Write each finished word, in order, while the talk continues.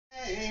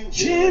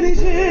Jenny,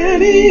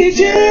 Jenny,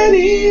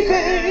 Jenny,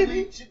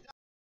 baby.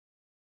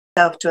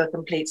 To a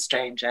complete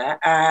stranger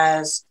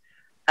as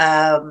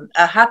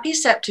a happy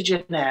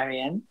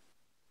septuagenarian,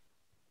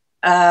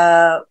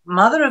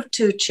 mother of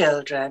 2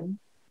 children,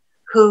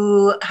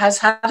 who has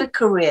had a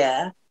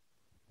career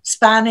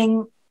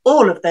spanning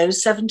all of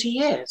those 70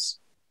 years.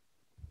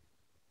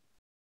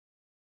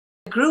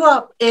 I grew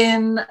up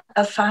in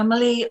a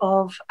family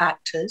of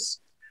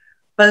actors.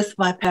 Both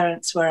my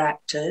parents were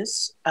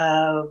actors.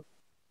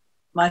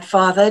 My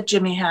father,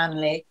 Jimmy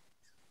Hanley,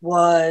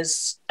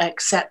 was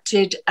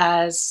accepted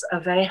as a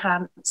very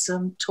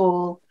handsome,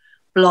 tall,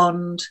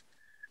 blonde,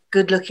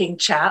 good-looking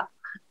chap.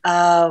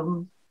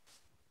 But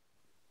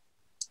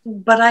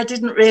I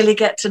didn't really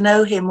get to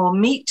know him or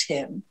meet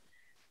him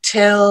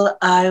till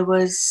I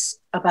was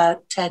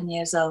about 10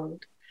 years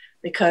old,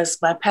 because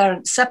my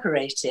parents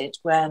separated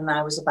when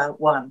I was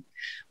about 1.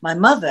 My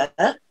mother,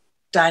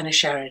 Dinah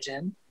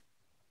Sheridan,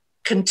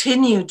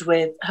 continued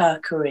with her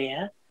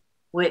career,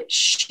 which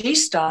she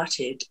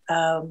started.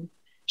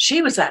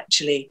 She was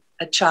actually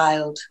a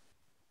child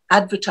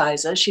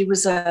advertiser. She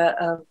was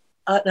an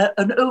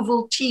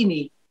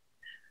Ovaltine,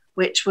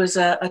 which was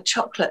a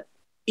chocolate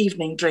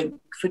evening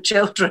drink for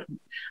children,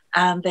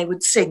 and they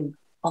would sing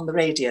on the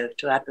radio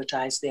to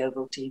advertise the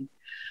Ovaltine.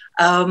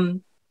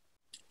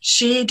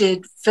 She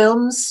did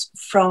films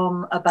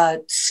from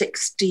about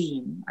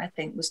 16, I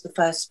think was the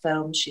first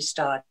film she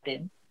starred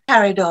in.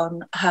 Carried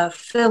on her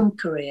film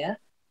career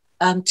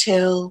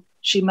until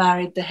she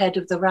married the head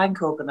of the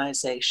Rank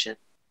organization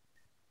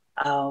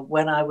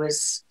when I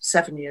was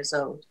 7 years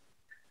old.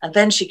 And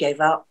then she gave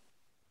up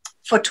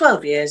for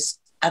 12 years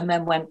and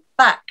then went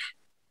back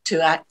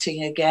to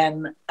acting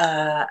again,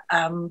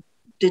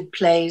 did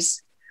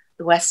plays,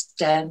 the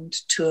West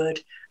End, toured,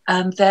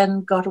 and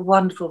then got a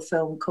wonderful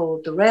film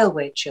called The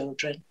Railway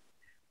Children,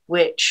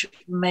 which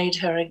made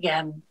her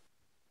again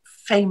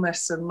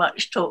famous and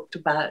much talked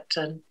about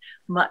and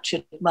much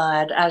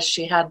admired, as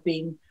she had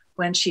been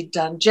when she'd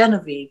done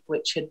Genevieve,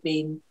 which had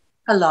been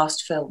her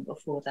last film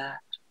before that.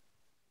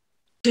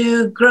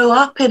 To grow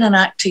up in an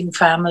acting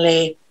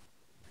family,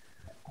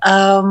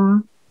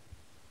 as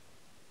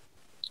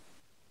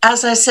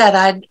I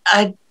said,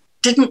 I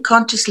didn't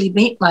consciously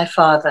meet my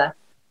father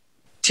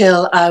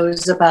till I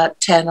was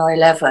about 10 or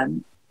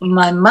 11.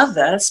 My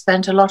mother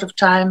spent a lot of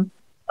time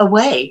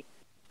away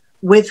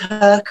with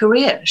her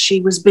career.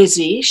 She was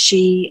busy.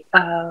 She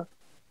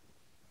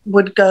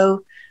would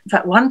go, in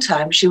fact, one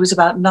time she was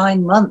about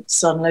 9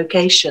 months on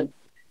location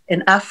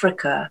in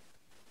Africa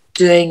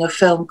doing a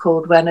film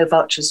called Where No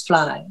Vultures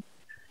Fly.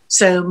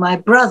 So my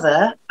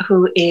brother,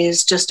 who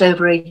is just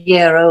over a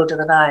year older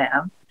than I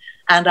am,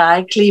 and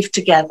I cleaved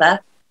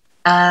together,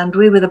 and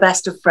we were the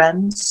best of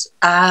friends.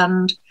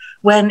 And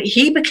when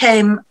he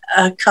became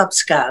a Cub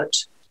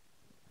Scout,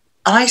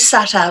 I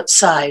sat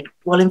outside.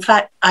 Well, in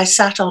fact, I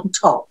sat on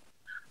top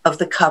of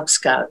the Cub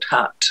Scout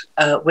hut,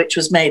 which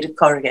was made of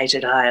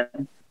corrugated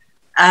iron,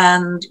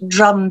 and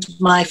drummed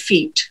my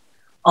feet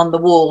on the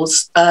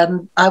walls.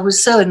 And I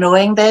was so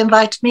annoying, they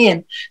invited me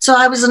in. So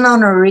I was an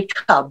honorary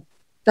Cub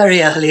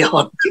very early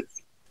on.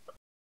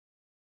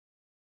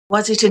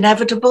 Was it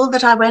inevitable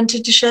that I went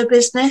into show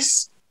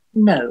business?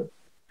 No.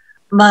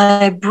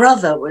 My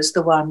brother was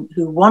the one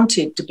who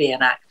wanted to be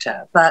an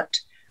actor, but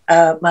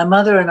my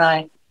mother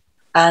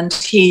and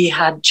he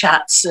had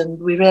chats, and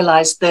we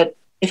realized that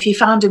if he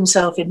found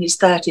himself in his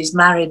 30s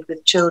married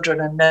with children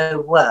and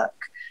no work,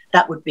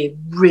 that would be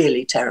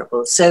really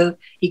terrible. So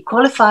he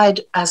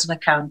qualified as an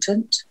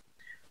accountant,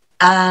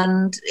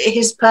 and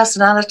his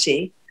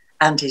personality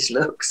and his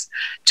looks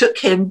took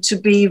him to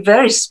be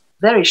very,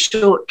 very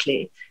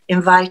shortly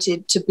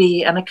invited to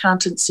be an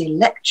accountancy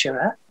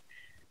lecturer.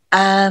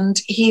 And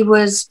he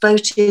was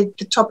voted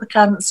the top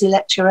accountancy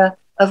lecturer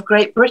of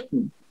Great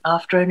Britain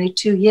after only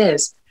 2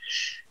 years.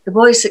 The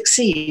boy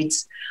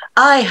succeeds.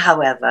 I,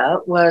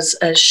 however, was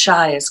as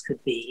shy as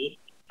could be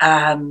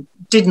and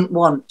didn't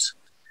want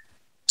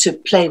to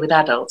play with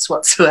adults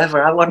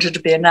whatsoever. I wanted to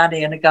be a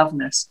nanny and a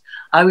governess.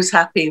 I was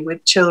happy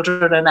with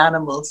children and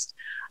animals.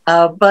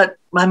 But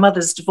my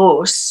mother's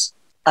divorce,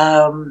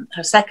 her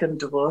second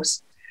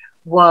divorce,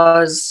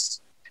 was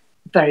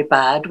very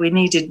bad. We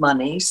needed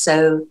money.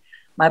 So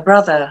my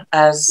brother,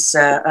 as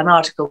an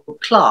article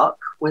clerk,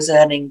 was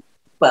earning,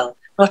 well,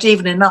 not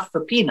even enough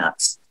for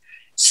peanuts.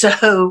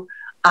 So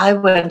I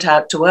went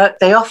out to work.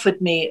 They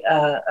offered me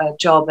a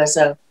job as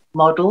a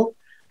model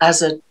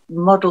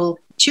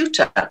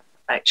tutor,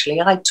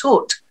 actually. I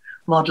taught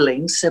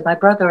modeling, so my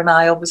brother and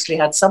I obviously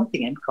had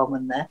something in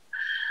common there.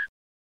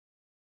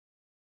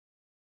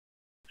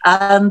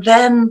 And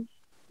then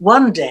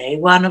one day,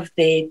 one of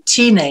the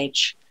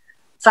teenage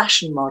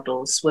fashion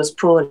models was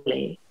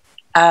poorly,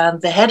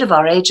 and the head of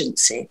our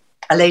agency,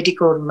 a lady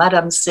called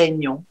Madame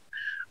Seignon,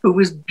 who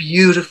was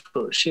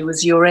beautiful. She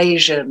was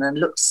Eurasian and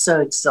looked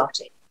so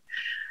exotic.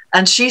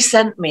 And she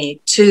sent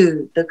me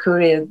to the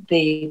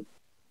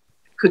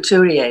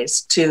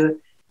couturiers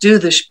to do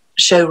the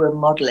showroom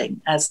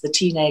modeling as the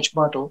teenage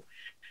model.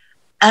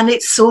 And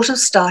it sort of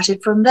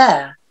started from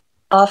there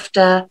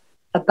after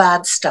a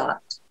bad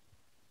start.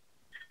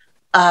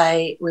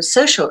 I was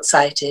so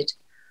short-sighted,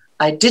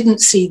 I didn't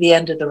see the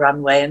end of the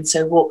runway and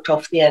so walked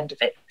off the end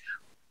of it.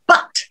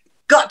 But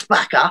got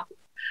back up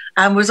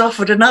and was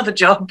offered another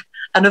job,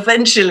 and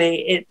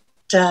eventually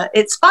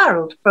it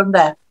spiraled from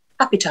there.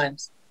 Happy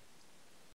times.